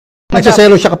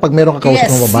Nagsaselo siya kapag meron kakausap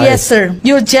ng babae. Yes, sir.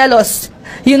 You're jealous.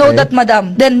 You know that,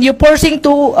 madam. Then you're forcing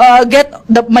to get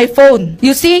my phone.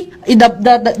 You see?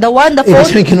 The one, the phone. Ibig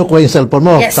sabihin kinukuha yung cellphone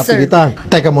mo. Yes, sir.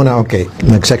 Teka muna, okay.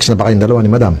 Nag-sex na ba kayong dalawa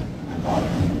ni madam?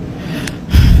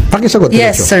 Pakisagot.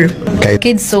 Yes, sir. Okay.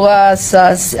 Kids was...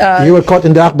 You were caught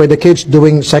in the act by the kids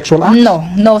doing sexual acts?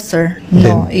 No, sir.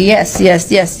 No. Yes.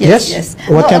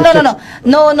 What kind of sex?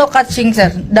 No catching, sir.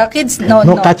 The kids, no.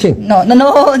 Catching? No,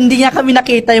 hindi niya kami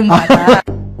nakita yung bata.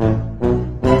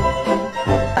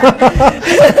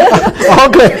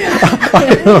 Okay.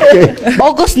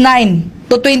 August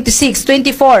 9 to 26,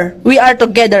 24, we are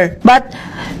together. But,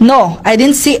 no, I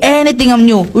didn't see anything of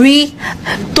you.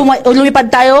 Lumipad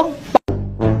tayo.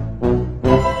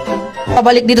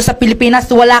 Pabalik dito sa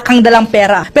Pilipinas, wala kang dalang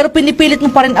pera. Pero pinipilit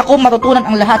mo pa rin ako matutunan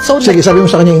ang lahat. So, sige, sabi mo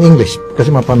sa kanya in English. Kasi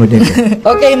mapanood niya ito.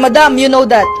 Okay, madam, you know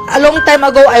that. A long time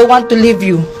ago, I want to leave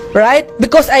you. Right?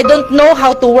 Because I don't know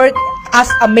how to work as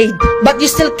a maid, but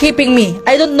you're still keeping me.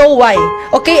 I don't know why.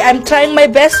 Okay, I'm trying my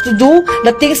best to do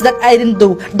the things that I didn't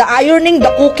do. The ironing,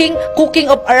 the cooking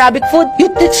of Arabic food,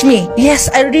 you teach me. Yes,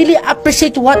 I really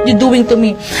appreciate what you're doing to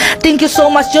me. Thank you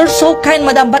so much. You're so kind,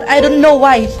 madam, but I don't know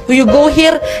why you go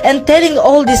here and telling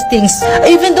all these things.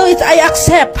 Even though I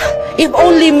accept. If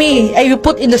only me, I will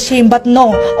put in the shame, but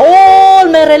no. All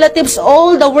my relatives,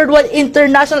 all the worldwide,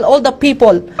 international, all the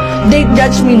people, they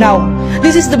judge me now.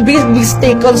 This is the big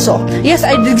mistake also. Yes,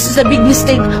 this is a big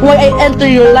mistake. Why I enter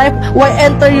your life? Why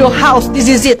enter your house?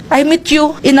 This is it. I meet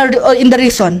you in the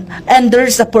reason, and there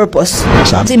is a purpose.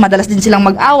 Kasi madalas din silang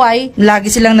mag-away.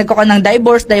 Lagi silang nagkukuha ng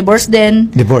divorce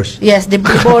din. Divorce? Yes,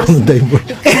 divorce.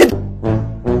 Divorce.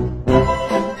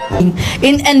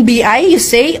 In NBI, you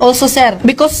say also, sir,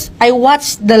 because I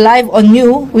watched the live on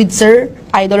you with Sir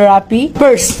Idol Raffy.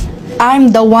 First,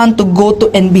 I'm the one to go to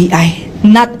NBI,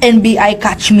 not NBI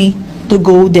catch me to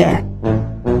go there.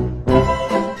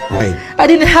 I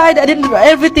didn't hide, I didn't do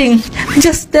everything.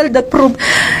 Just tell the truth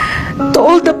to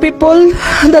all the people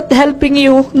that helping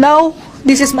you. Now,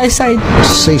 this is my side.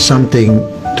 Say something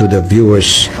to the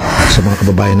viewers, sa mga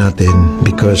kababayan natin,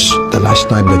 because the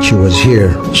last time that she was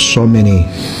here, so many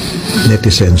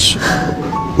netizens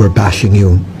were bashing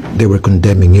you. They were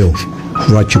condemning you,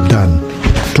 what you've done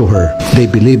to her. They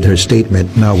believed her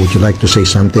statement. Now, would you like to say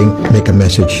something? Make a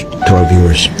message to our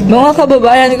viewers. Mga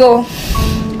kababayan ko,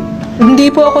 hindi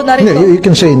po ako narito. Yeah, you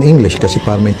can say in English kasi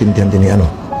para maintindihan din ni ano.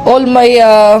 All my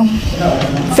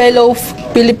fellow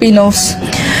Filipinos,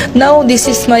 now this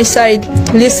is my side.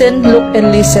 Listen, look,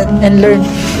 and listen, and learn.